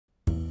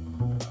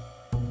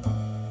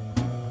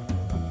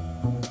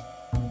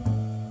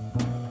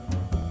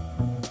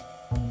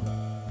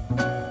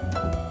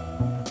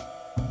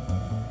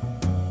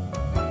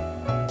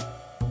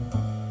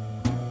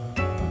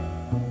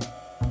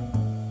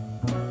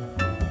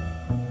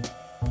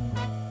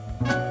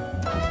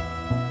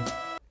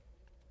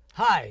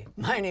Hi,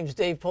 my name's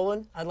Dave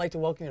Pullen. I'd like to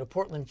welcome you to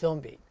Portland Film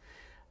Beat.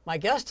 My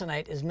guest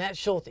tonight is Matt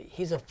Schulte.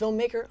 He's a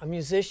filmmaker, a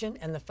musician,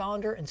 and the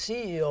founder and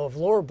CEO of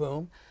Lower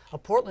Boom, a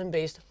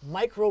Portland-based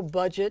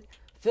micro-budget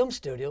film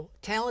studio,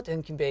 talent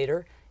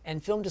incubator,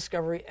 and film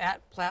discovery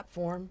at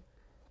platform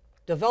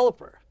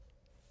developer.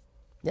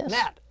 Yes.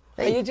 Matt,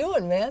 hey. How you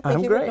doing, man? I'm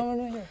Thank you great. for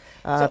coming in here.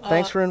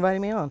 Thanks for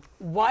inviting me on.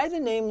 Why the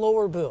name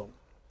Lower Boom?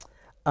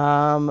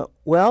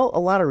 Well, a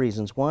lot of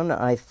reasons. One,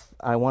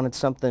 I wanted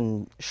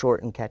something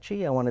short and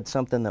catchy. I wanted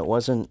something that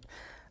wasn't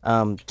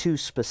too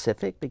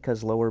specific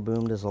because Lower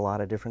Boom does a lot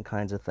of different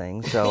kinds of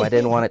things. So I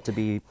didn't want it to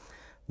be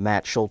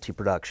Matt Schulte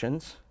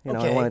Productions. You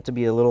know, I want it to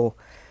be a little,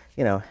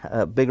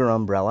 a bigger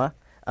umbrella.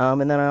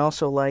 And then I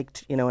also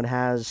liked, it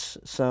has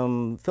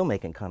some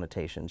filmmaking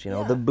connotations,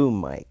 the boom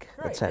mic,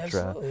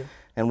 etc.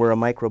 And we're a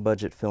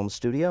micro-budget film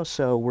studio,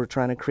 so we're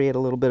trying to create a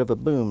little bit of a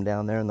boom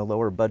down there in the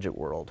lower budget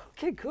world.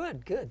 Okay,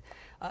 good, good.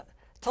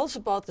 Tell us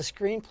about the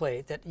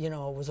screenplay that,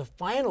 was a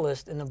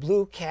finalist in the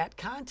Blue Cat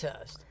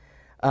contest.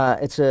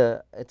 It's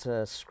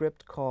a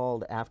script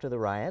called After the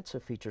Riots,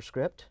 a feature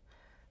script,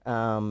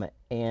 and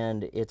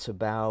it's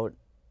about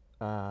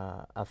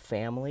a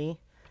family.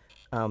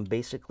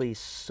 Basically,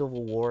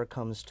 Civil War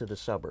comes to the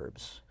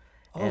suburbs.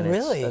 Oh, and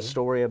really? It's a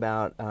story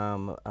about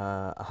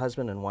a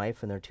husband and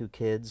wife and their two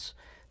kids.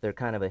 They're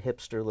kind of a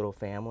hipster little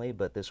family,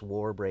 but this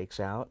war breaks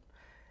out,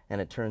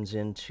 and it turns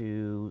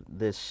into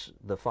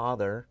the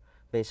father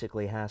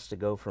basically has to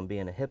go from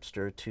being a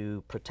hipster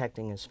to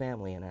protecting his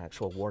family in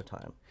actual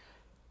wartime.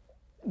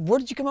 Where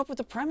did you come up with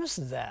the premise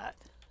of that?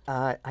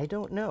 I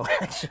don't know,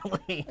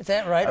 actually. Is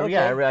that right? Okay.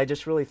 Yeah, I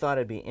just really thought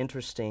it'd be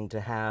interesting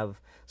to have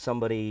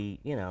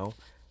somebody,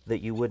 that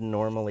you wouldn't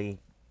normally,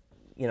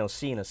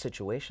 see in a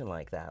situation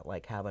like that,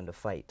 like having to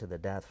fight to the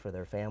death for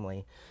their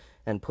family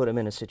and put them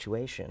in a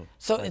situation.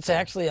 So like it's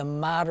actually a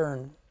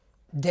modern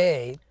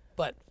day,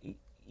 but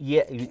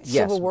yes,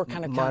 Civil War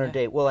kind of modern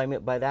day. Well,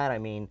 by that I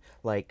mean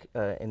like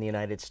in the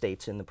United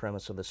States, in the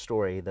premise of the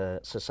story,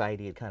 the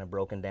society had kind of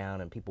broken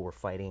down and people were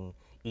fighting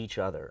each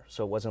other.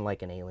 So it wasn't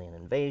like an alien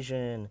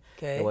invasion.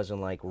 Okay. It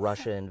wasn't like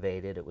Russia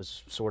invaded. It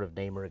was sort of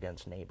neighbor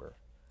against neighbor.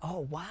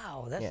 Oh,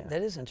 wow.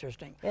 That is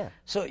interesting. Yeah.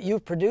 So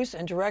you've produced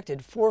and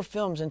directed 4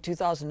 films in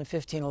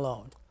 2015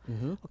 alone.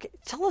 Mm-hmm. Okay,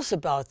 tell us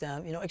about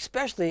them.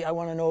 Especially I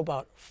want to know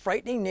about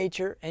Frightening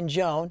Nature and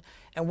Joan,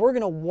 and we're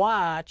going to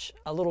watch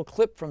a little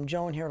clip from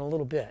Joan here in a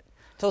little bit.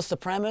 Tell us the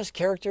premise,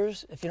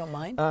 characters, if you don't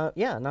mind.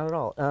 Yeah, not at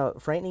all.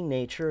 Frightening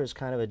Nature is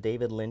kind of a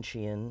David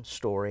Lynchian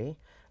story.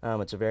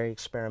 It's a very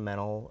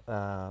experimental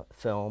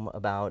film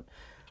about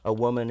a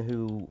woman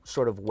who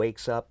sort of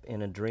wakes up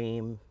in a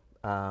dream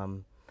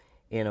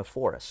in a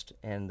forest,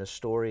 and the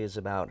story is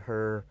about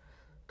her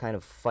kind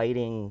of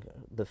fighting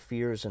the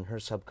fears in her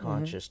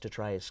subconscious to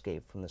try to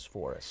escape from this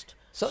forest.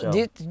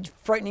 So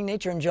Frightening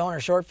Nature and Joan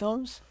are short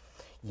films?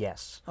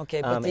 Yes.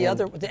 Okay, but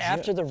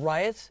After the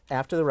Riots?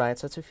 After the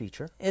Riots, that's a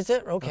feature. Is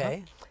it?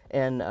 Okay.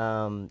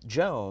 And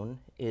Joan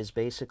is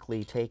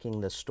basically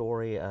taking the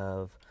story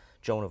of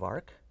Joan of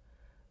Arc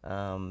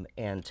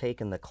and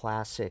taking the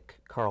classic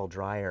Carl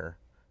Dreyer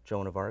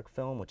Joan of Arc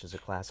film, which is a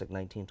classic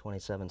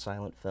 1927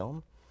 silent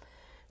film,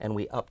 and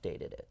we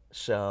updated it.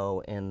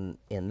 So in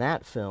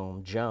that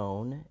film,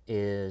 Joan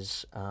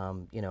is,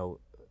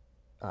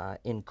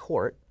 in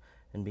court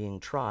and being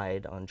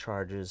tried on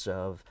charges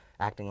of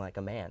acting like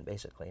a man,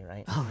 basically,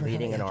 right? Oh, really?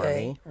 Leading an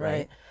army,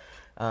 right?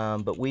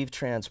 But we've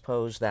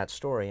transposed that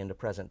story into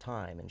present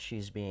time, and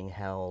she's being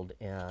held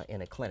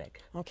in a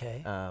clinic.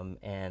 Okay.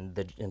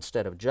 And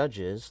instead of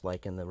judges,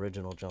 like in the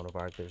original Joan of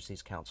Arc, there's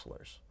these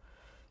counselors.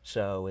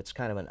 So it's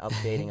kind of an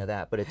updating of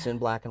that, but it's in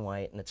black and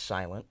white and it's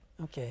silent.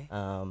 Okay.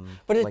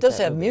 But it like does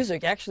that have movie.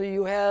 music. Actually,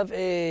 you have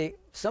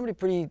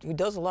somebody who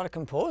does a lot of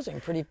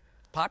composing, pretty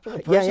popular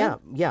person.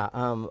 Yeah.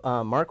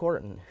 Mark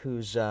Orton,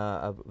 who's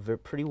a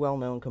pretty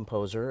well-known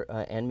composer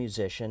and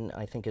musician.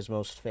 I think his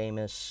most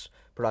famous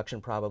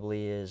production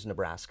probably is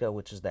Nebraska,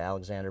 which is the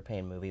Alexander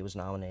Payne movie. He was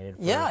nominated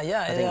for,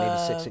 I think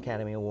maybe 6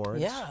 Academy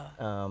Awards.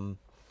 Yeah.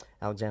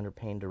 Alexander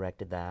Payne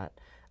directed that.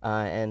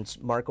 And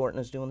Mark Orton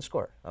is doing the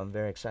score. I'm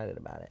very excited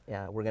about it.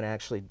 Yeah, we're going to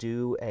actually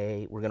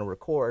we're going to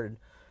record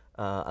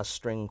a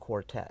string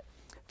quartet.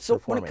 So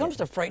when it comes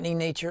to Frightening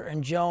Nature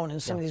and Joan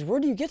and some of these, where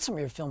do you get some of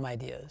your film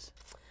ideas?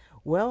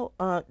 Well,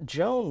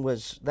 Joan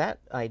that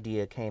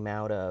idea came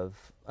out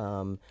of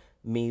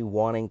me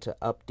wanting to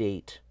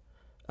update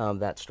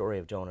that story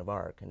of Joan of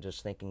Arc and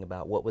just thinking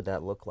about what would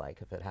that look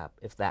like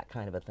if that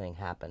kind of a thing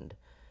happened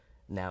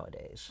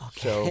nowadays.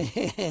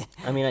 Okay. So,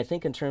 I mean, I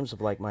think in terms of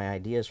like my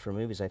ideas for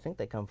movies, I think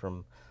they come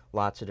from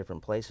lots of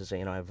different places.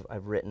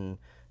 I've written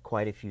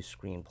quite a few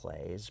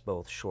screenplays,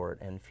 both short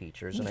and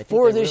features, and I think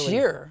for this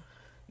year.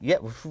 Yeah,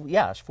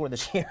 it's for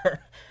this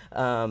year,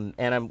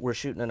 and we're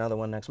shooting another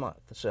one next month.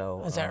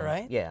 So is that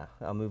right? Yeah,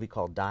 a movie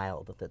called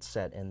Dialed that's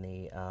set in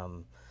the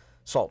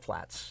Salt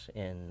Flats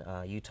in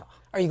Utah.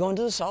 Are you going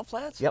to the Salt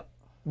Flats? Yep.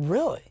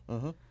 Really?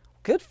 Mm-hmm.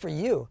 Good for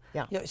you.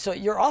 Yeah. So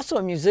you're also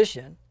a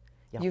musician.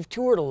 Yeah. You've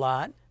toured a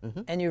lot,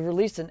 and you've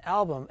released an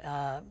album.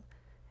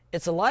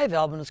 It's a live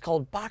album. It's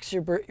called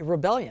Boxer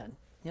Rebellion.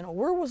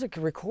 Where was it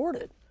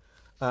recorded?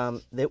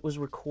 It was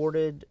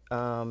recorded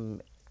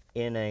in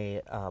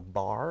a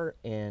bar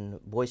in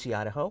Boise,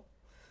 Idaho,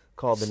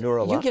 called the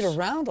Neurolux. You get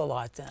around a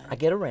lot then. I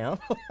get around.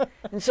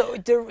 And so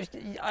there was,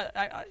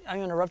 I'm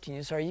interrupting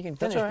you. Sorry, you can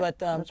finish. That's all right.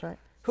 But That's right.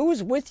 who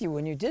was with you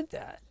when you did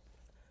that?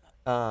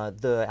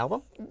 The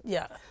album?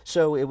 Yeah.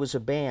 So it was a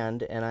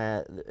band, and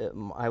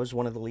I was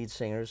one of the lead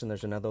singers, and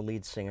there's another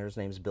lead singer. His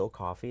name's Bill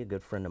Coffey, a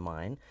good friend of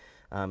mine.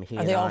 Are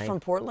they all from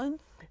Portland?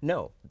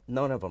 No,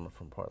 none of them are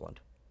from Portland,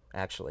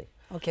 actually.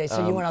 Okay,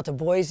 so you went out to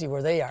Boise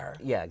where they are.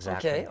 Yeah,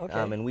 exactly. Okay, okay.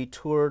 And we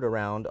toured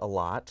around a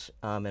lot,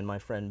 and my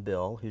friend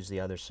Bill, who's the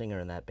other singer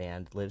in that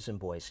band, lives in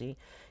Boise.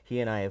 He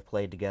and I have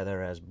played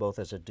together both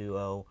as a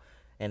duo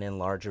and in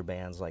larger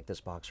bands like this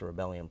Boxer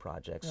Rebellion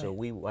project. Right.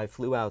 So I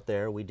flew out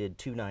there. We did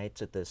 2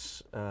 nights at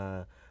this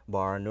bar,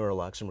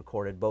 Neurolux, and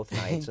recorded both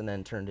nights, and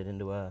then turned it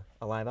into a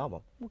live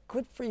album. Well,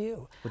 good for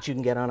you. Which you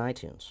can get on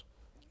iTunes.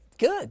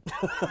 Good.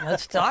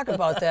 Let's talk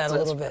about that a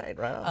little bit. Right,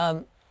 right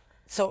on.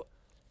 So,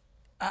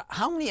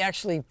 how many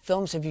actually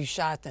films have you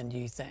shot then, do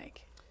you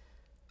think?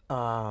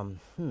 Over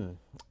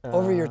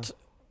your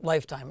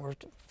lifetime or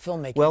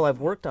filmmaking? Well, I've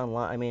worked on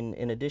I mean,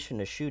 in addition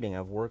to shooting,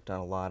 I've worked on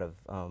a lot of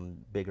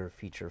bigger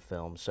feature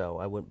films. So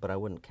I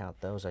wouldn't count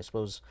those. I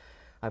suppose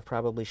I've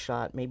probably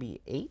shot maybe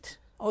 8.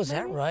 Oh, is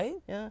that right?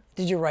 Yeah.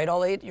 Did you write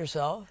all 8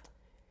 yourself?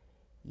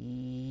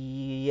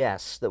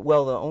 Yes.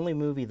 Well, the only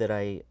movie that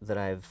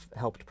I've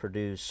helped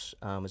produce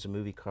is a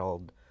movie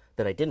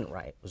that I didn't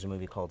write. It was a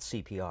movie called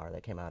CPR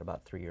that came out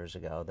about 3 years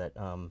ago that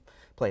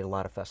played a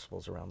lot of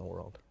festivals around the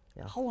world.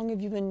 Yeah. How long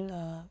have you been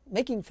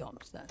making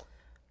films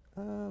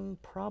then?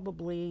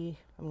 Probably,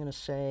 I'm going to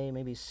say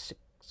maybe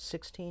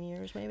 16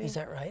 years, maybe. Is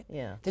that right?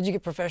 Yeah. Did you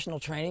get professional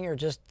training, or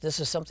just this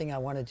is something I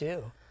want to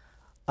do?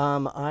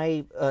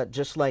 I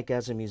just like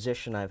as a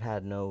musician, I've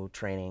had no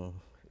training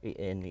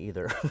in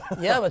either.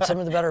 Yeah, but some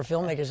of the better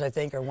filmmakers, I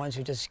think, are ones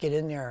who just get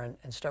in there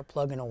and start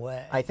plugging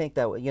away. I think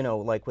that,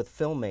 like with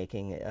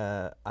filmmaking,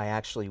 I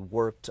actually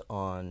worked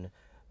on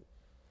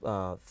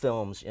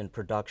films in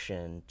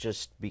production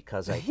just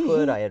because I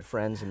could. I had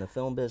friends in the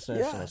film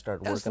business, and I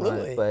started working on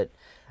it. But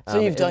so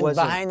you've done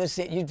behind the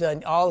scenes, you've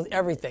done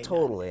everything.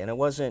 Totally, and it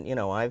wasn't.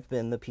 I've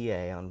been the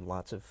PA on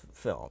lots of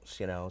films.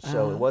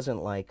 So it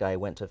wasn't like I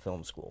went to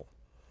film school.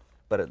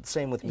 But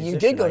same with musician. You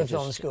did go to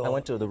film school. I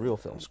went to the real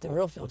film school. The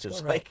real film school, which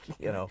is right.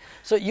 like,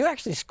 So you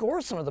actually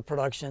scored some of the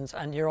productions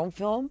on your own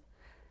film,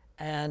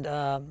 and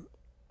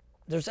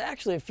there's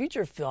actually a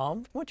feature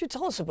film. Why don't you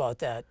tell us about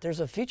that? There's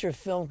a feature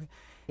film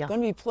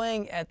going to be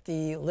playing at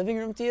the Living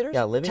Room Theaters?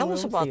 Yeah, Living Room Tell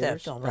us about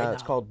Theaters. that film right now.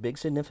 It's called Big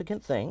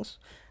Significant Things,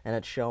 and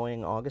it's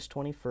showing August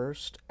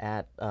 21st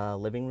at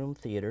Living Room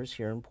Theaters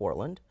here in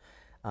Portland.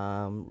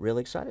 Really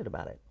excited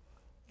about it.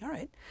 All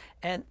right.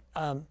 And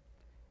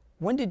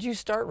when did you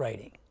start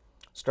writing?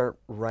 Start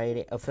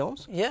writing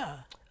films? Yeah.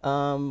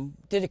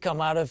 Did it come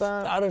out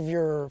of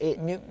your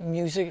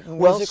music?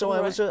 Well, so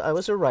I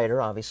was a writer,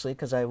 obviously,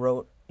 because I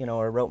wrote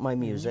my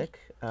music,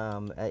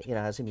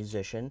 as a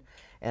musician,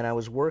 and I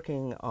was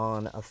working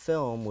on a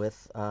film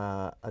with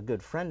a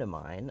good friend of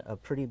mine, a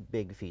pretty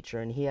big feature,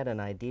 and he had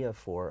an idea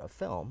for a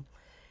film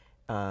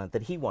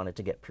that he wanted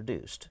to get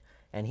produced,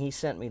 and he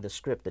sent me the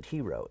script that he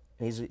wrote.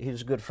 And he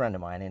was a good friend of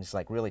mine, and he's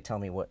like, really tell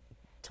me what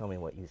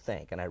you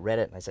think. And I read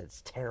it, and I said,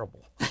 it's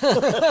terrible.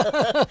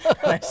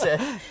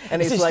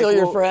 And Is he still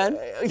your friend?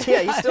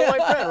 Yeah, he's still my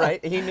friend,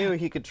 right? He knew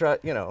he could try,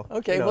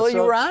 Okay, well,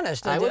 you were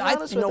honest. I was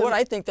honest with him. What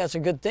I think that's a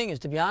good thing is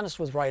to be honest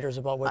with writers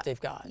about what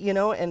they've got.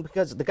 And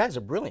because the guy's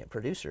a brilliant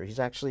producer. He's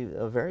actually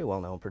a very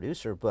well-known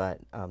producer, but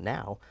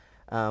now.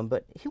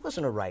 But he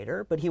wasn't a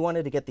writer, but he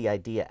wanted to get the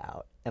idea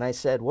out. And I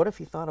said, what if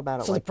he thought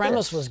about it so like this? So the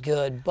premise was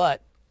good,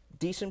 but...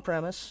 Decent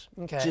premise.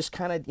 Okay. Just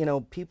kind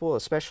of, people,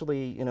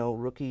 especially,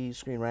 rookie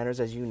screenwriters,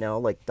 as you know,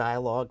 like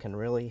dialogue can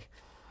really,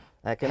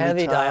 that can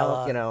Heavy be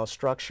tough. dialogue.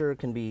 Structure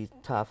can be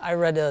tough. I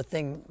read a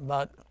thing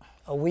about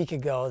a week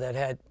ago that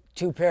had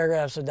 2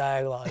 paragraphs of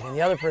dialogue, and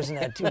the other person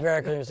had 2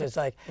 paragraphs. It's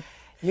like,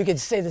 you could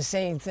say the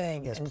same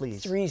thing in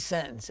 3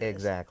 sentences.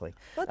 Exactly.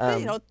 But,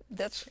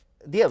 that's...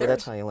 Yeah, but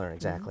that's how you learn,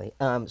 exactly.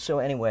 So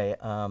anyway,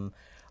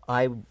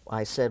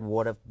 I said,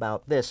 what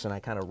about this? And I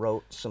kind of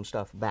wrote some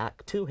stuff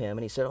back to him,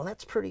 and he said, oh,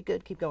 that's pretty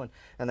good, keep going.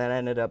 And that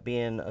ended up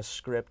being a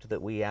script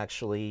that we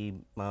actually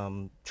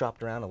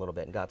chopped around a little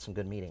bit and got some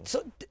good meetings.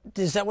 So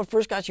is that what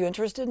first got you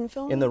interested in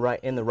film? In the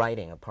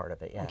writing part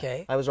of it, yeah.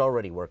 Okay. I was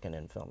already working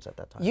in films at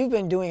that time. You've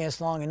been doing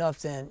this long enough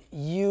then.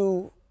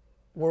 You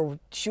were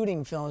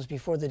shooting films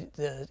before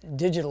the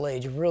digital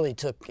age really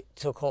took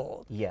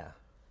hold. Yeah.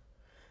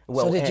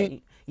 Well, so did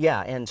you...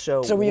 Yeah, and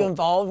so... So were you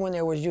involved when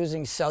they were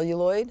using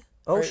celluloid?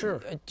 Oh, sure.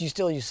 Do you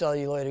still use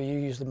celluloid, or you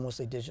use them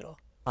mostly digital?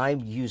 I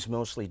use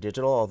mostly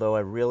digital, although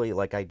I really,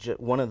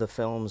 one of the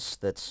films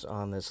that's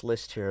on this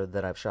list here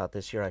that I've shot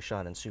this year, I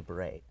shot in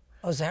Super 8.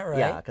 Oh, is that right?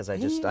 Yeah, because I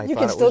you thought can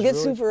it still was get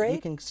really, Super 8?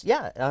 You can,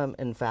 yeah,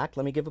 in fact,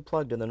 let me give a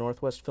plug to the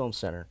Northwest Film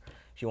Center.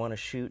 If you want to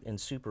shoot in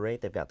Super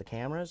 8, they've got the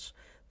cameras.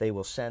 They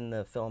will send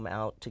the film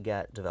out to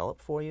get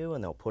developed for you,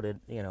 and they'll put it,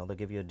 they'll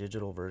give you a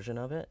digital version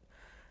of it.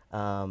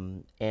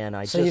 And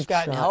I So just you've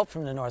gotten shot, help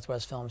from the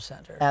Northwest Film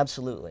Center.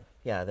 Absolutely,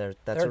 yeah. That's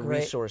They're a great.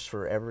 resource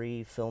for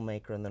every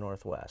filmmaker in the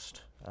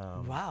Northwest.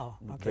 Wow.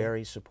 Okay.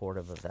 Very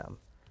supportive of them.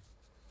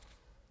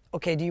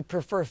 Okay. Do you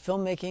prefer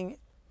filmmaking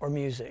or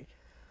music?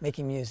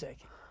 Making music.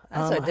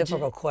 That's a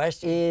difficult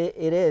question.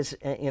 It is,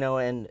 you know,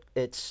 and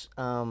it's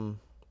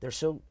they're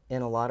so,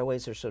 in a lot of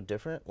ways they're so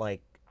different.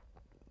 Like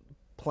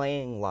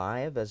playing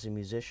live as a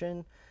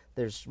musician,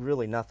 there's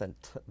really nothing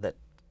that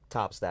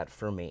tops that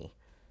for me.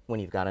 When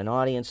you've got an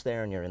audience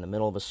there and you're in the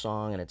middle of a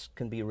song and it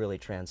can be really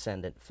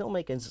transcendent.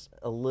 Filmmaking's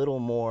a little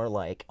more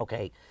like,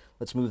 okay,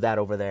 let's move that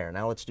over there.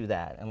 Now let's do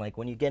that. And like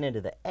when you get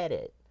into the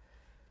edit,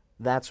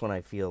 that's when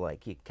I feel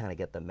like you kind of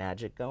get the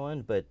magic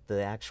going. But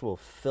the actual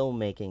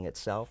filmmaking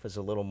itself is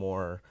a little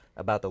more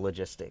about the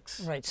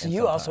logistics. Right. So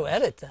you also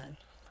edit then?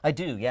 I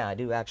do. Yeah, I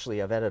do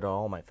actually. I've edited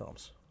all my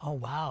films. Oh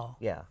wow.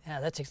 Yeah. Yeah,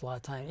 that takes a lot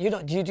of time. You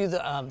don't? Do you do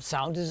the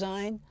sound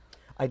design?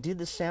 I did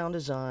the sound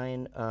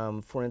design,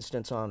 for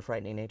instance, on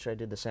Frightening Nature, I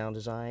did the sound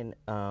design,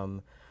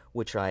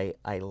 which I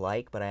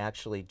like, but I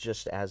actually,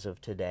 just as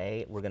of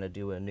today, we're going to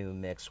do a new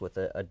mix with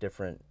a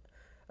different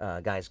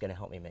guy's going to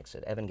help me mix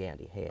it, Evan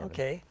Gandy. Hey, Evan.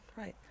 Okay,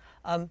 right.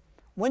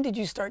 When did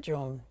you start your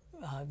own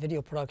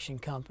video production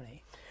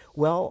company?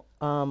 Well,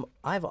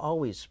 I've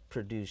always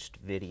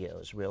produced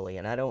videos, really,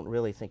 and I don't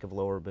really think of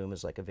Lower Boom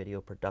as like a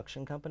video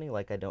production company,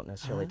 like I don't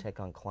necessarily take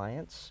on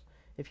clients,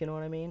 if you know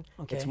what I mean.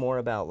 Okay. It's more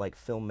about like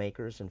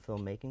filmmakers and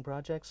filmmaking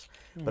projects,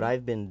 but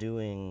I've been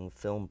doing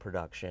film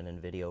production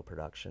and video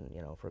production,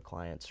 you know, for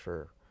clients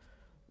for,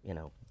 you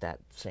know, that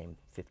same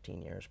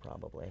 15 years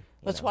probably.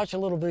 Let's watch a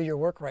little bit of your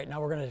work right now.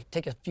 We're going to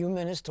take a few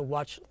minutes to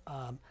watch,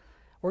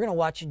 we're going to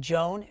watch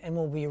Joan, and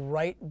we'll be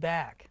right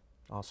back.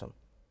 Awesome.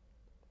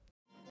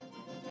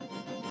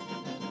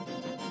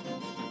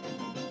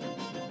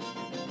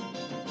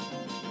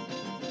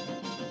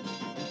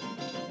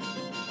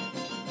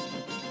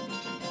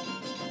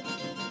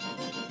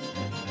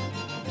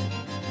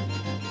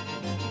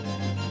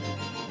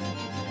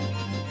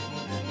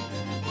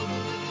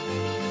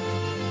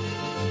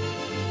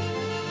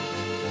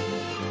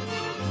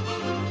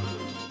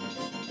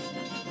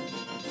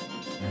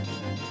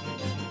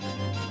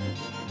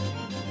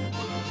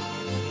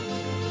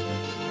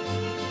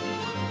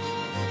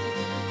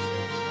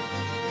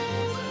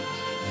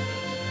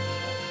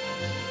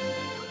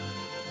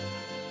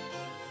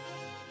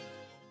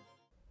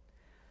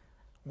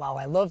 Wow,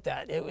 I love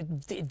that.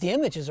 The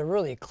images are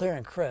really clear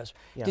and crisp.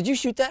 Yeah. Did you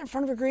shoot that in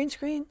front of a green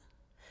screen?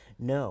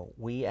 No,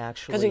 we Because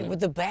actually...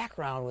 the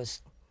background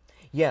was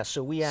Yeah,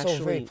 so we actually...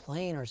 so very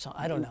plain or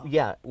something. I don't know.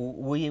 Yeah,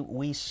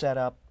 we set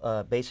up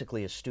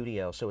basically a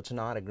studio, so it's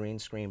not a green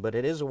screen, but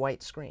it is a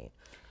white screen.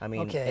 I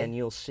mean, Okay. and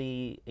you'll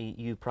see,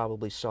 you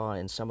probably saw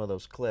in some of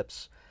those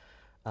clips,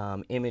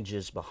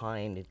 images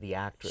behind the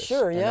actress.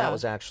 Sure, and yeah. that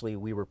was actually,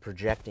 we were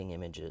projecting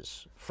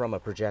images from a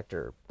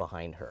projector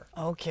behind her.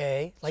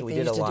 Okay, like So we they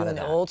did used a to lot do of in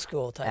the that. old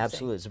school type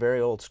Absolutely, it's very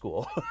old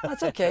school. thing.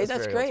 That's okay, It's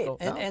that's very old great. school.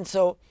 And, No, and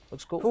so,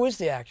 looks cool. who is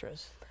the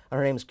actress?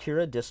 Her name is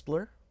Kira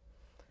Distler,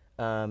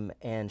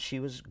 and she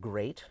was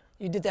great.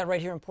 You did that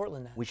right here in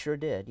Portland then? We sure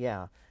did,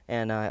 yeah.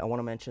 And I want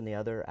to mention the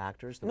other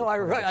actors. That No,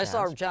 were part of the I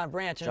saw cast. John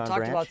Branch, and John I talked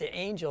Branch? about the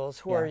angels.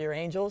 Who Yeah. are your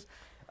angels?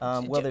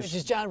 Well, there's...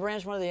 Is John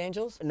Branch one of the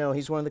angels? No,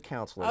 he's one of the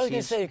counselors. I was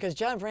going to He's- say, because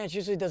John Branch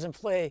usually doesn't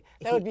play,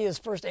 that would be his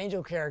first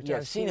angel character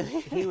I've Yes, seen.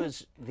 he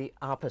was the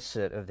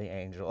opposite of the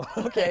angel.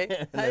 Okay,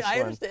 in this I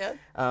one. understand.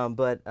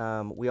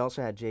 But we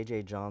also had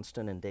J.J.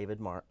 Johnston and David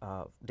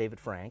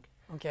Frank,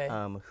 Okay.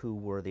 who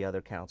were the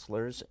other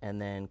counselors, and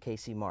then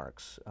Casey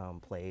Marks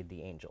played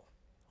the angel.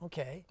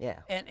 Okay. Yeah.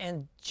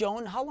 And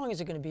Joan, how long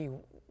is it going to be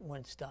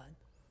when it's done?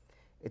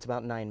 It's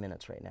about 9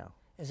 minutes right now,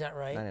 Is that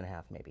right?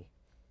 9.5 maybe.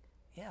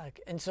 Yeah.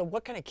 And so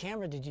what kind of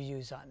camera did you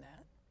use on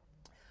that?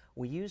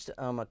 We used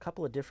a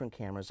couple of different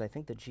cameras. I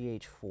think the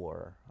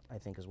GH4, I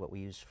think, is what we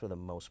used for the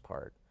most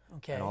part.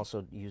 Okay. And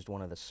also used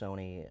one of the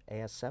Sony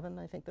AS7,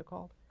 I think they're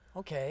called.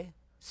 Okay.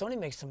 Sony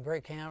makes some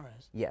great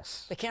cameras.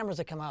 Yes. The cameras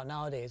that come out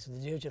nowadays, the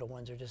digital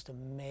ones, are just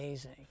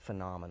amazing.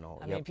 Phenomenal.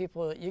 I Yep. mean,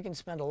 people, you can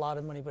spend a lot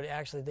of money, but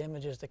actually the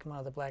images that come out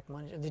of the black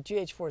money, the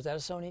GH4, is that a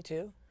Sony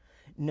too?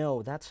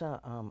 No, that's a,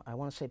 I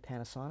want to say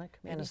Panasonic,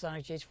 maybe?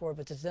 Panasonic GH4,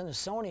 but then the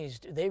Sonys,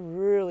 they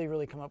really,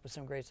 really come up with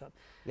some great stuff.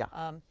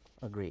 Yeah,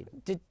 agreed.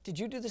 Did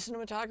you do the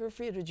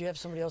cinematography, or did you have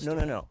somebody else No, do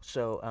no, it? no.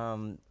 So,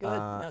 Go ahead.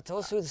 Now tell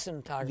us who the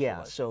cinematographer yeah,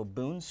 was. so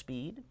Boone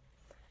Speed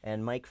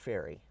and Mike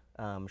Ferry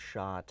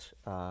shot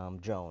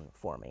Joan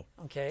for me.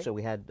 Okay. So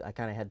I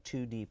kind of had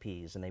two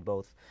DPs, and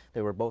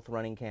they were both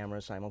running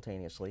cameras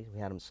simultaneously. We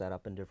had them set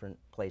up in different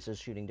places,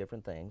 shooting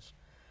different things.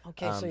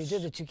 Okay, so you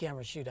did the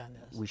two-camera shoot on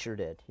this. We sure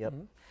did. Yep.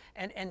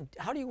 And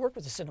how do you work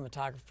with the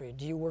cinematography?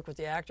 Do you work with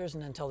the actors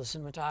and then tell the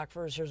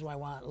cinematographers, here's what I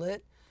want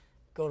lit,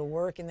 go to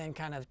work, and then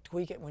kind of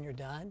tweak it when you're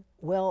done?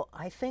 Well,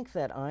 I think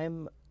that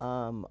I'm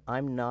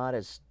not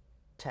as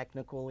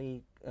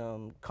technically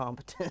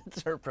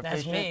competent or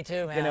proficient. me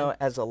too, man. You know,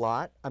 as a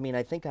lot. I mean,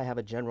 I think I have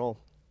a general.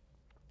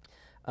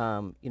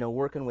 You know,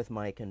 working with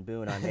Mike and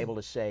Boone, I'm able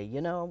to say,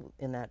 you know,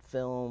 in that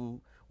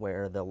film,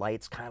 where the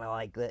light's kind of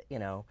like that,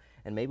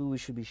 and maybe we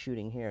should be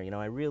shooting here.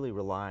 I really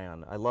rely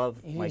on, I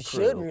love my crew. You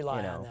should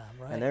rely on them,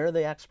 right? And they're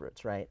the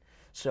experts, right?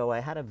 So I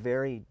had a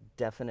very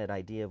definite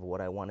idea of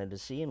what I wanted to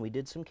see, and we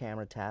did some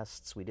camera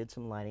tests, we did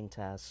some lighting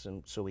tests,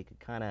 and so we could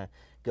kind of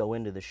go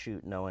into the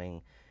shoot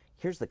knowing,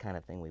 here's the kind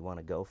of thing we want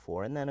to go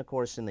for. And then, of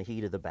course, in the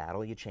heat of the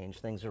battle, you change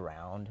things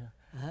around.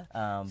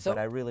 But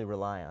I really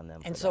rely on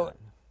them. And so,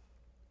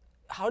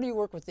 how do you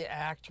work with the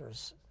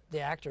actors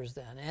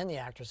then, and the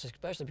actresses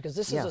especially, because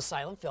this is a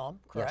silent film,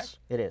 correct? Yes,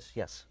 it is.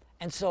 Yes.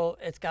 And so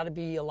it's got to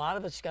be, a lot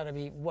of it's got to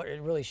be what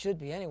it really should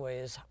be anyway,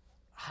 is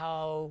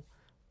how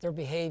their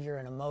behavior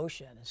and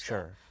emotion and stuff.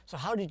 Sure. So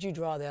how did you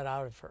draw that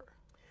out of her?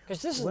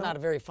 Because this is not a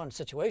very fun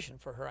situation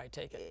for her, I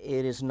take it.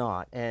 It is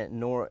not, and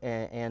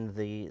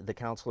the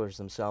counselors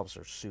themselves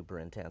are super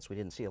intense. We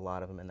didn't see a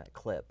lot of them in that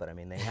clip, but I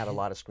mean, they had a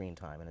lot of screen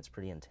time, and it's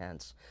pretty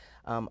intense.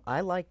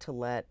 I like to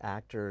let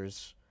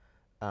actors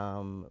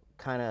kind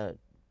of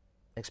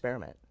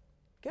experiment.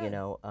 Good.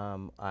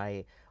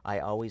 I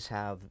always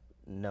have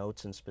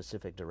notes in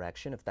specific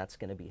direction if that's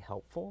going to be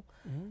helpful.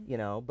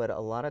 But a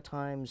lot of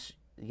times,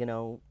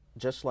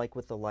 just like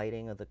with the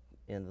lighting of the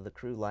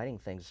crew lighting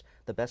things,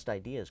 the best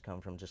ideas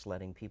come from just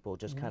letting people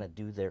just kind of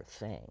do their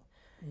thing.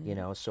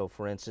 So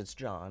for instance,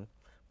 John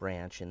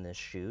Branch in this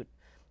shoot,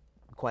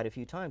 quite a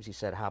few times he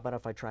said, how about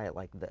if I try it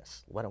like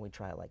this? Why don't we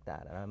try it like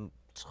that? And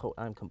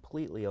I'm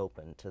completely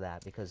open to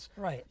that, because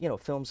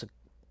films,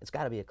 it's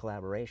got to be a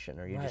collaboration,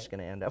 or you're just going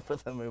to end up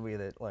with a movie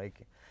that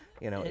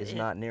is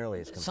not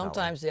nearly as compelling.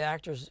 Sometimes the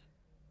actors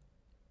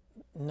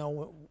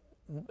know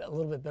a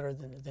little bit better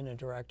than a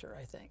director,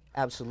 I think.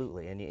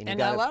 Absolutely.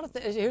 And a lot of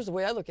things, here's the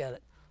way I look at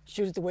it.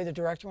 Shoot it the way the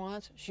director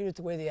wants, shoot it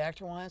the way the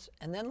actor wants,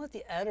 and then let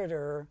the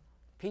editor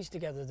piece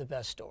together the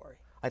best story.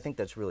 I think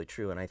that's really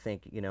true, and I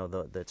think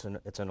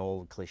it's an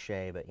old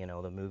cliche, but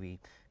the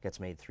movie gets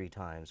made 3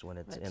 times when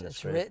it's in the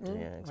script. It's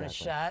written, when it's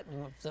shot,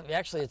 and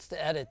actually it's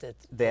the edit that.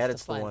 The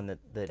edit's the one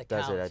that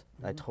does counts. it.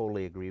 I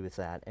totally agree with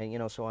that,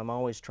 and so I'm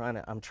always trying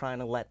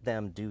to let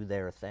them do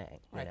their thing.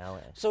 Right.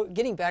 So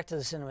getting back to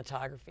the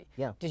cinematography.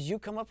 Yeah. Did you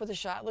come up with a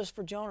shot list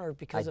for Joan, or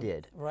because I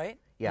did. Right.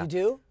 Yeah. You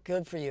do?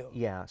 Good for you.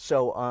 Yeah,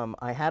 so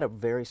I had a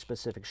very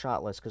specific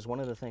shot list, because one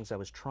of the things I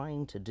was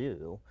trying to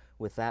do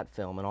with that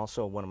film, and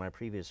also one of my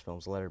previous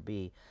films, Letter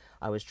B,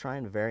 I was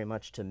trying very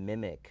much to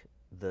mimic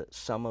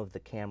some of the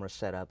camera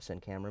setups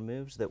and camera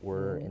moves that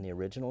were in the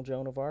original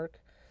Joan of Arc.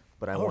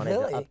 But I wanted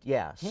really?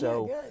 to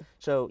Good.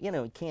 So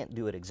you can't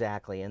do it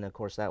exactly, and of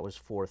course that was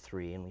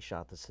 4:3, and we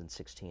shot this in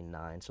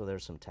 16:9, so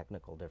there's some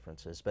technical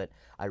differences. But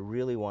I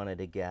really wanted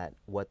to get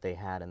what they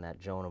had in that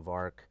Joan of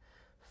Arc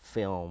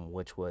film,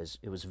 which was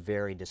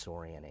very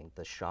disorienting.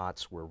 The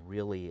shots were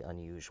really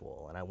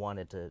unusual, and I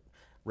wanted to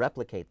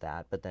replicate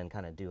that, but then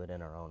kind of do it in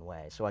our own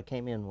way. So I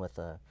came in with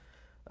a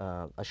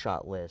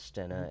shot list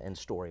and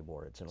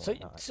storyboards and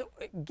whatnot. So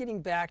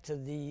getting back to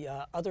the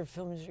other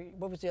films,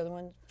 what was the other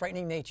one?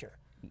 Frightening Nature.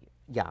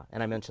 Yeah,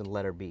 and I mentioned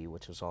Letter B,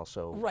 which was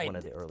also one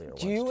of the earlier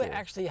ones. Do you too.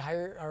 actually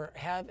hire or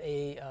have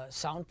a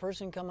sound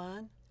person come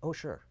on? Oh,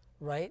 sure.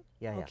 Right?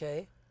 Yeah.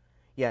 Okay.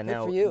 Yeah, Good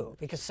now, for you,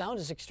 because sound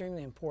is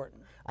extremely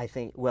important. I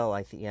think,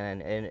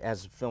 and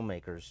as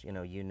filmmakers,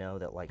 you know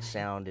that like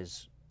sound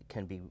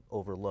can be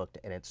overlooked,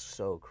 and it's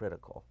so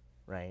critical,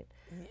 right?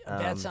 A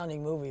bad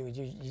sounding movie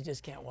you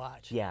just can't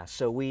watch. Yeah,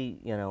 so we,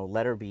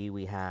 Letter B,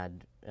 we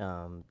had,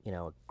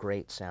 a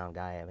great sound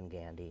guy, Evan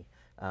Gandy.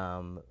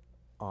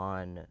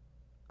 On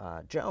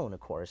Joan, of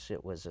course,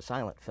 it was a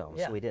silent film,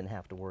 so we didn't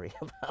have to worry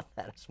about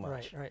that as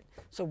much. Right.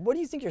 So what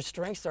do you think your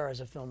strengths are as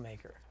a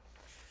filmmaker?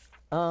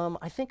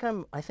 I think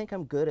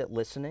I'm good at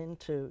listening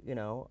to,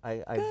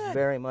 I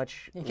very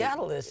much. You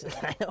gotta listen.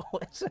 I know,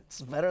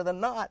 it's better than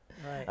not.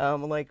 Right.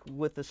 Like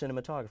with the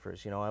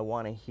cinematographers, I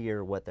want to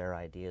hear what their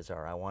ideas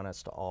are. I want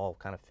us to all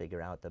kind of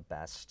figure out the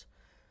best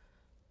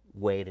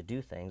way to do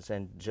things,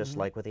 and just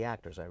like with the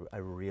actors, I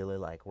really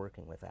like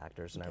working with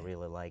actors, and I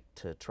really like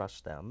to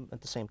trust them. At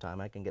the same time,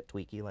 I can get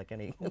tweaky like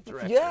any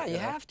director. Yeah, you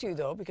have to,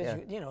 though,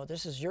 because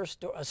this is your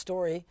a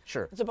story.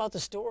 Sure. It's about the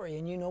story,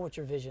 and you know what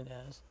your vision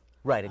is.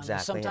 Right,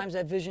 exactly. Sometimes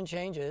that vision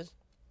changes.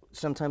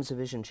 Sometimes the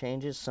vision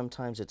changes.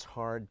 Sometimes it's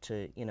hard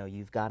to,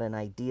 you've got an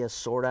idea,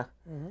 sorta,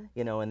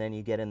 and then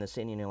you get in the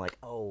scene and you're like,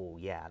 oh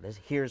yeah,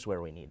 here's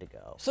where we need to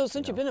go. So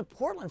since you've been in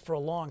Portland for a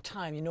long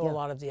time, you know a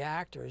lot of the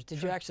actors. Did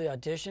Sure. you actually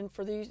audition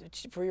for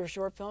your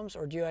short films,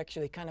 or do you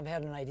actually kind of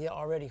had an idea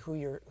already who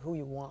you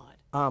want?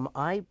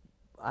 I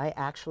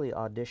actually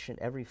auditioned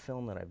every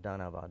film that I've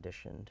done. I've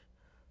auditioned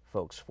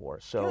folks for,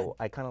 so Good.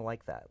 I kind of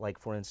like that. Like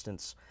for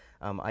instance,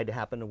 I'd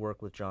happened to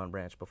work with John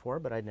Branch before,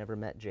 but I'd never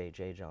met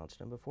J.J.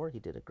 Johnston before. He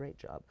did a great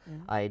job.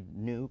 I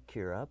knew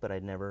Kira, but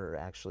I'd never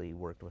actually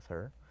worked with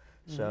her.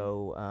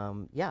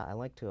 So yeah, I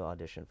like to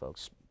audition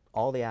folks.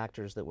 All the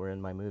actors that were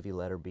in my movie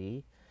Letter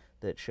B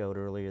that showed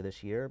earlier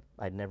this year,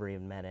 I'd never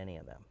even met any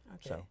of them.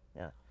 Okay. So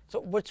yeah.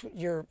 So what do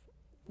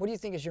you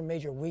think is your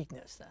major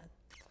weakness then?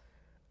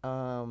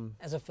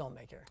 As a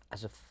filmmaker.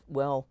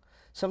 Well,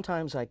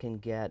 sometimes I can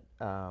get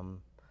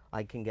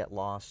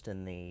lost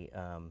in the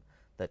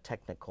the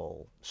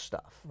technical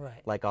stuff.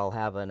 Right. Like I'll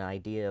have an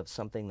idea of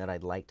something that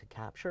I'd like to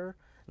capture,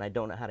 and I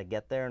don't know how to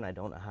get there, and I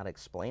don't know how to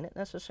explain it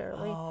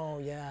necessarily. Oh,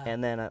 yeah.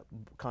 And then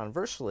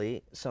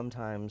conversely,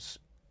 sometimes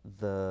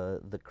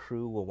the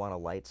crew will want to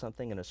light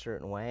something in a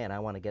certain way, and I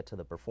want to get to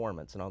the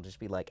performance, and I'll just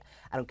be like,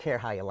 I don't care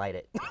how you light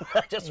it.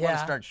 I just want Yeah.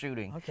 to start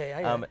shooting. Okay,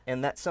 I get it.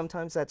 And that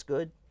sometimes that's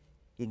good.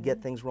 You can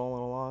get things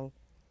rolling along.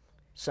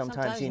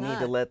 Sometimes you need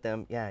to not. let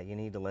them, you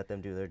need to let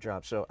them do their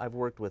job. So I've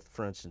worked with,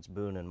 for instance,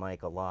 Boone and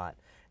Mike a lot,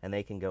 and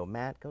they can go,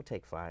 Matt, go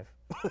take 5.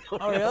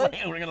 Oh,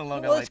 really? We're going to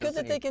look Well, it's good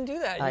that they can do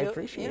that. I You-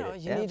 appreciate you know,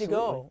 it. You need to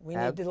go. Absolutely.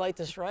 We need to light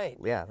this right.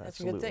 Yeah, That's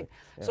a good absolutely. thing.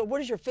 Yeah. So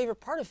what is your favorite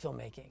part of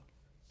filmmaking?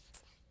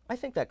 I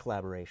think that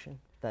collaboration,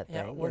 that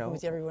Yeah, thing. working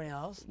with everyone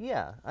else?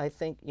 Yeah, I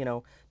think,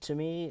 to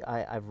me,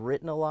 I've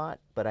written a lot,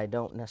 but I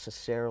don't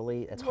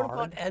necessarily, it's What hard.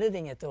 about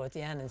editing it, though, at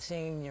the end and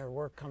seeing your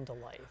work come to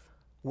life?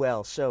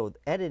 Well, so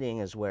editing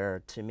is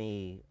where, to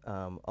me,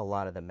 a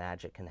lot of the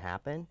magic can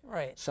happen.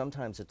 Right.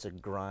 Sometimes it's a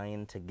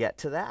grind to get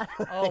to that.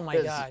 Oh, my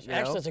because, gosh.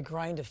 Actually, it's a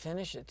grind to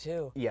finish it,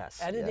 too. Yes,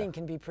 Editing yeah.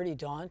 can be pretty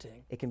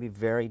daunting. It can be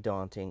very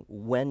daunting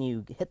when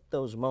you hit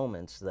those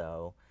moments,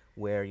 though,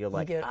 where you're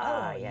like, get,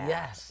 ah, oh, yeah.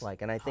 yes.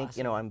 Like, and I think,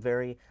 Awesome. I'm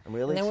really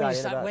And then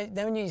excited about.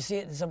 then when you see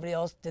it and somebody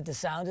else did the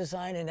sound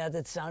design and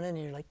added sound in,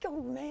 and you're like,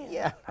 oh, man.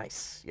 Yeah,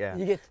 nice. Yeah.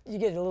 You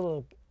get a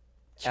little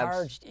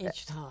charged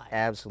each time.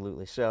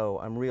 Absolutely. So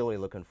I'm really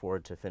looking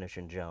forward to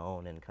finishing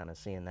Joan and kind of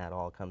seeing that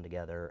all come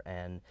together.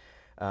 And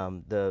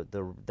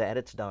the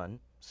edit's done,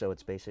 so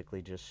it's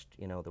basically just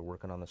they're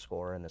working on the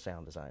score and the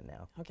sound design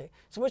now. Okay.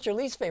 So what's your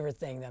least favorite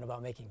thing then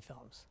about making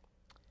films?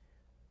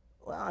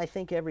 Well, I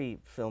think every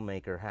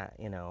filmmaker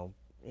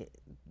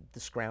the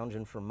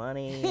scrounging for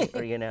money,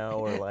 or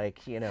or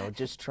like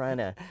just trying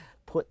to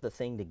put the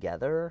thing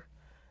together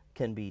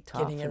can be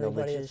tough. Getting and the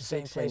everybody at the same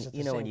logistics place and, at the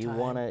and same you time.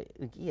 want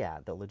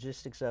to, the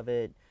logistics of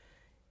it.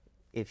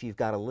 If you've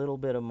got a little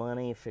bit of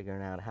money,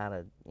 figuring out how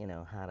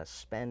to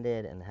spend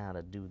it and how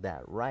to do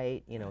that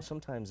right.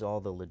 Sometimes all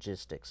the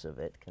logistics of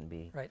it can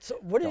be Right. So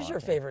what is your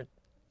daunting. favorite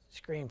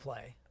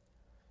screenplay?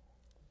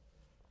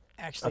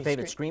 Actually, A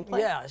favorite screenplay?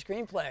 Yeah, a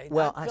screenplay.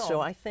 Well, not film. so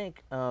I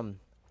think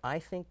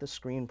the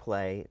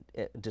screenplay,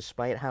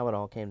 despite how it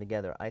all came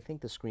together, I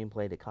think the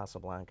screenplay to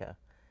Casablanca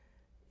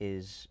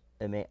is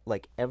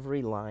like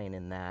every line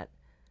in that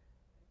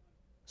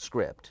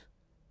script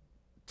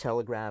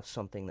telegraphs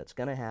something that's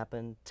going to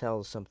happen,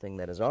 tells something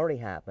that has already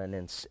happened,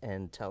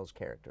 and tells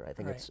character. I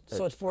think Right. it's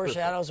So it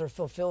foreshadows or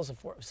fulfills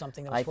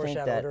something that was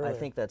foreshadowed earlier. I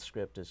think that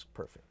script is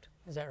perfect.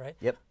 Is that right?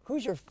 Yep.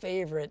 Who's your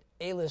favorite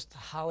A-list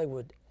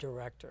Hollywood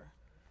director?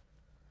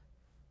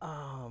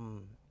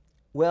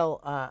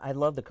 Well, I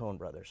love the Coen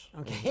brothers.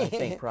 Okay. I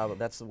think probably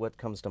that's what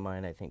comes to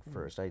mind. I think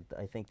first. I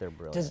think they're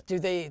brilliant.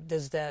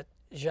 Does that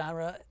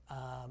genre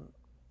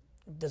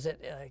does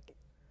it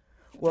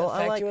Well,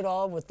 affect you at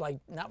all with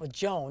not with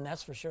Joan,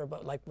 that's for sure,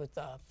 but like with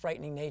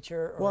Frightening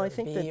Nature or Well, I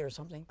think Bee that, or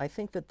something? I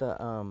think that the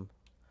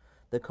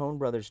Coen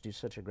brothers do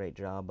such a great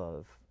job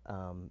of.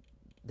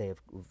 They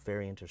have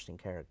very interesting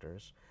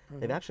characters.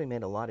 They've actually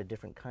made a lot of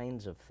different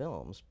kinds of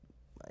films,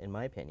 in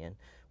my opinion.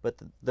 But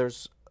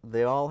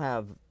they all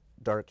have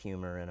dark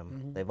humor in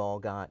them. They've all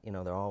got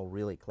they're all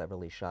really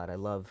cleverly shot.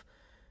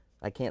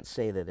 I can't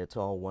say that it's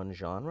all one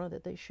genre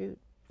that they shoot,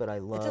 but I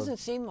love. It doesn't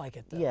seem like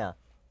it though. Yeah,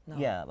 No.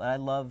 yeah. But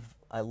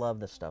I love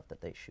the stuff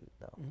that they shoot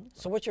though.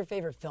 So what's your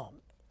favorite film?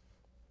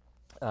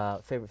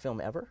 Favorite film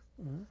ever?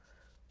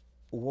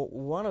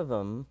 One of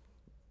them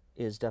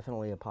is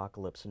definitely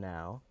Apocalypse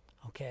Now.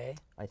 Okay.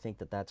 I think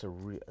that's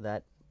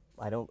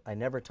I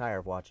never tire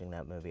of watching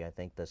that movie. I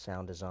think the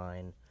sound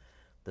design,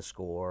 the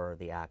score,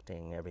 the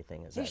acting,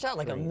 everything is. You shot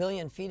like a great.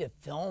 million feet of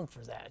film for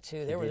that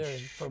too. They were did there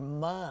for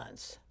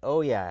months. Oh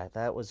yeah,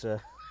 that was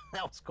that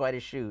was quite a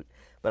shoot.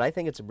 But I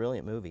think it's a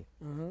brilliant movie.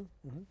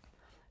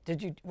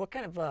 What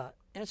kind of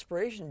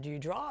inspiration do you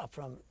draw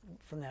from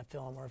that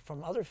film or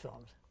from other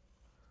films?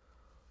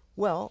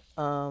 Well,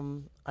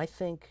 I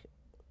think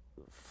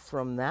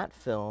from that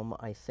film,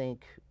 I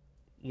think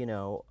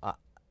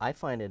I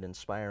find it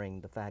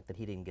inspiring the fact that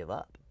he didn't give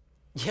up.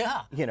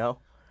 Yeah.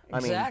 I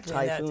Exactly,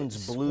 mean, that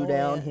typhoons blew spoil-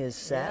 down his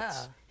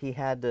sets. yeah. He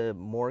had to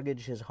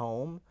mortgage his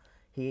home.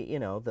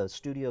 The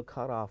studio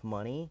cut off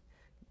money.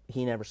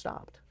 He never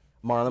stopped.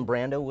 Marlon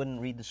Brando wouldn't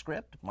read the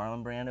script.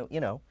 Marlon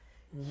Brando,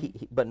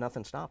 but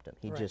nothing stopped him.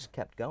 He Right. just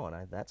kept going.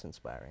 That's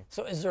inspiring.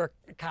 So is there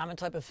a common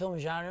type of film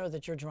genre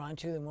that you're drawn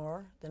to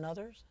more than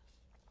others?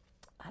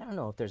 I don't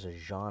know if there's a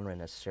genre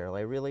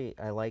necessarily.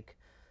 I like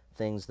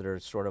things that are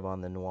sort of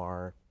on the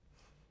noir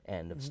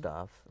end of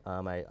stuff.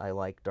 I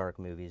like dark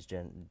movies,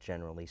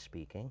 generally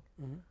speaking.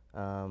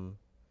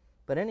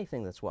 But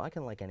anything I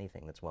can like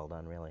anything that's well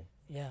done, really.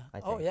 Yeah. I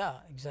Oh think. yeah,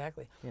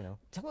 exactly. You know.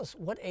 Tell us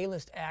what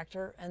A-list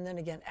actor and then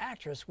again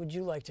actress would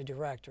you like to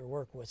direct or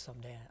work with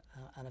someday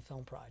on a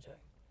film project?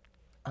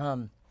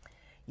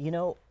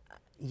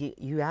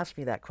 You asked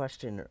me that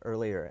question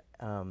earlier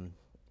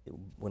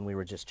when we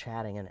were just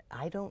chatting, and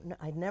I don't know.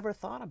 I'd never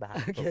thought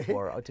about it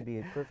before. To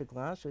be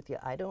perfectly honest with you,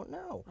 I don't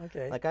know.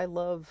 Okay. Like I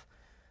love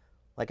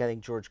like I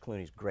think George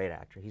Clooney's a great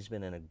actor. He's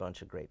been in a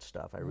bunch of great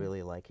stuff. I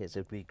really like his.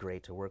 It'd be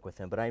great to work with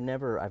him. But I've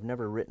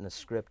never written a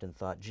script and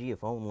thought, gee,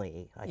 if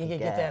only I You could could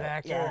get that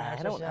actor or Yeah,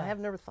 actress, I have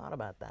never thought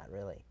about that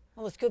really.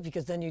 Well, it's good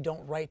because then you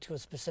don't write to a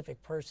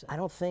specific person. I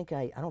don't think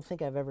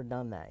I've ever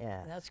done that.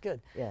 Yeah. That's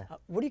good. Yeah.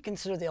 What do you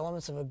consider the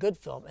elements of a good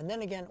film? And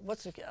then again,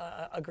 what's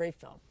a great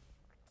film?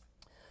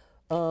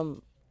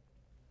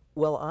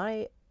 Well,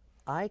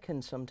 I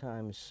can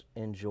sometimes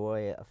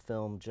enjoy a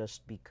film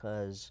just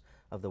because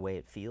of the way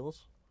it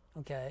feels.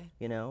 Okay.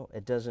 You know,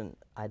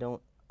 I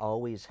don't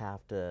always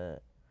have to,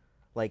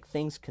 like,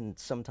 things can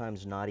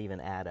sometimes not even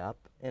add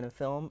up in a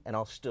film, and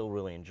I'll still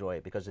really enjoy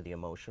it because of the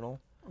emotional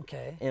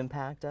Okay.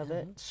 impact of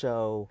it.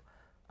 So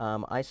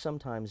I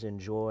sometimes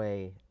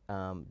enjoy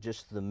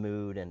just the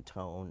mood and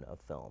tone of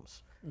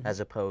films as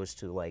opposed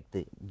to like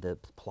the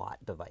plot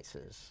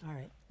devices. All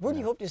right. Where do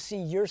you hope to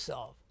see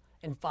yourself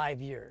in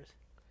 5 years?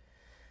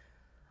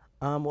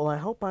 Well, I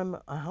hope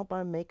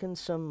I'm making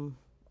some.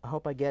 I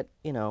hope I get,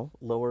 you know,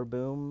 Lower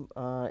Boom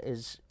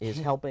is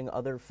helping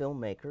other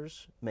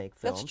filmmakers make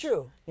films. That's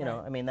true. You know,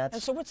 right. I mean that's.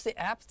 And so, what's the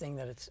app thing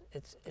that it's?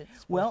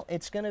 Well,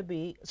 it's going to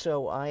be,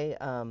 so I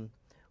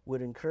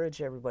would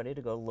encourage everybody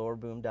to go to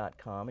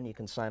lowerboom.com and you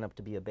can sign up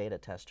to be a beta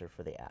tester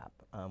for the app.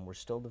 We're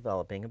still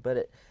developing it,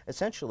 but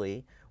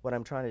essentially what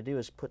I'm trying to do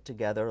is put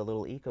together a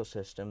little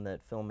ecosystem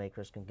that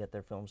filmmakers can get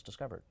their films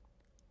discovered.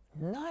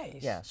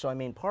 Nice. Yeah, so I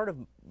mean part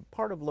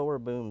of Lower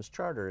Boom's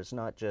charter is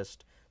not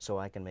just so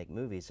I can make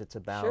movies, it's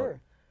about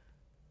Sure.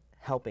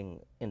 helping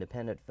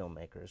independent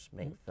filmmakers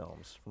make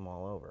films from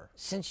all over.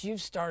 Since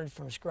you've started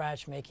from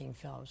scratch making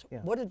films,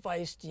 Yeah. what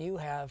advice do you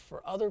have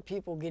for other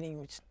people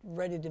getting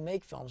ready to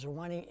make films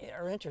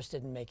or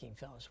interested in making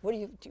films? What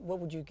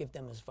would you give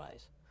them as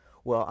advice?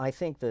 Well, I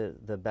think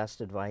the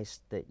best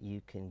advice that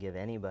you can give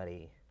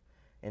anybody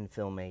in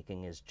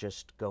filmmaking is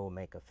just go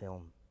make a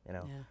film. You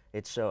know, Yeah.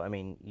 it's so. I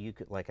mean, you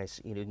could, like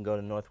you can go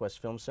to Northwest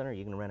Film Center.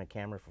 You can rent a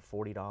camera for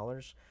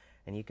 $40,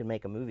 and you can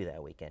make a movie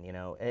that weekend. You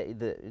know,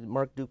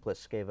 Mark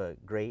Duplass gave a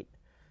great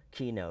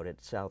keynote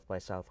at South by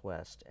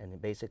Southwest, and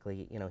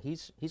basically, you know,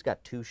 he's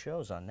got 2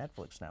 shows on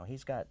Netflix now.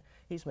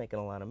 He's making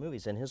a lot of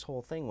movies, and his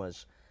whole thing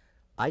was,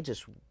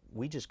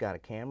 we just got a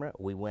camera.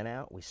 We went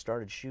out, we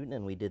started shooting,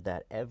 and we did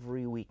that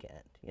every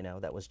weekend. You know,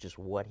 that was just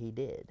what he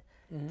did.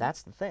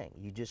 That's the thing.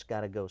 You just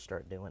got to go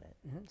start doing it.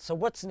 So,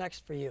 what's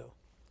next for you?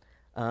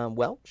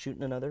 Well,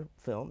 shooting another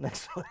film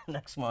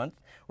next month.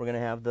 We're going to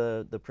have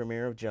the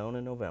premiere of Joan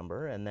in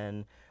November, and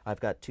then I've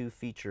got 2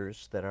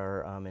 features that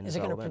are in Is it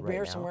going to development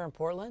premiere right now. somewhere in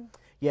Portland?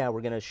 Yeah,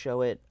 we're going to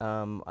show it.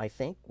 I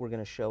think we're going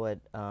to show it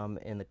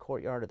in the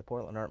courtyard of the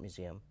Portland Art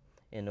Museum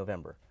in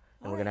November,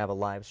 and we're going to have a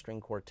live string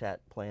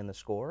quartet playing the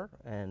score,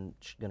 and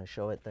going to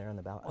show it there in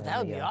the balcony. Well, that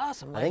would be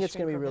awesome. I think it's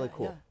going to be really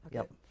cool.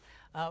 Yeah, okay.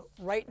 Yep.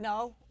 Right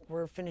now,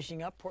 we're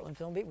finishing up Portland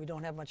Film Beat. We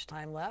don't have much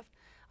time left.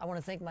 I want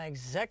to thank my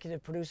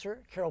executive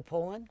producer, Carol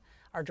Poland,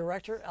 our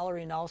director,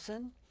 Ellery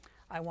Nelson.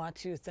 I want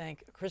to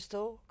thank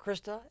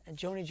Krista, and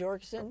Joni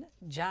Jorgensen,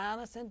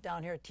 Jonathan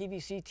down here at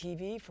TVC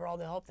TV for all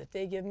the help that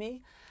they give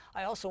me.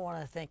 I also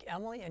want to thank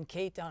Emily and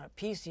Kate down at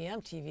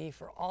PCM TV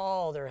for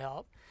all their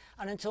help.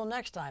 And until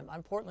next time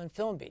on Portland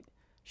Film Beat,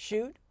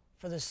 shoot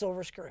for the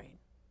silver screen.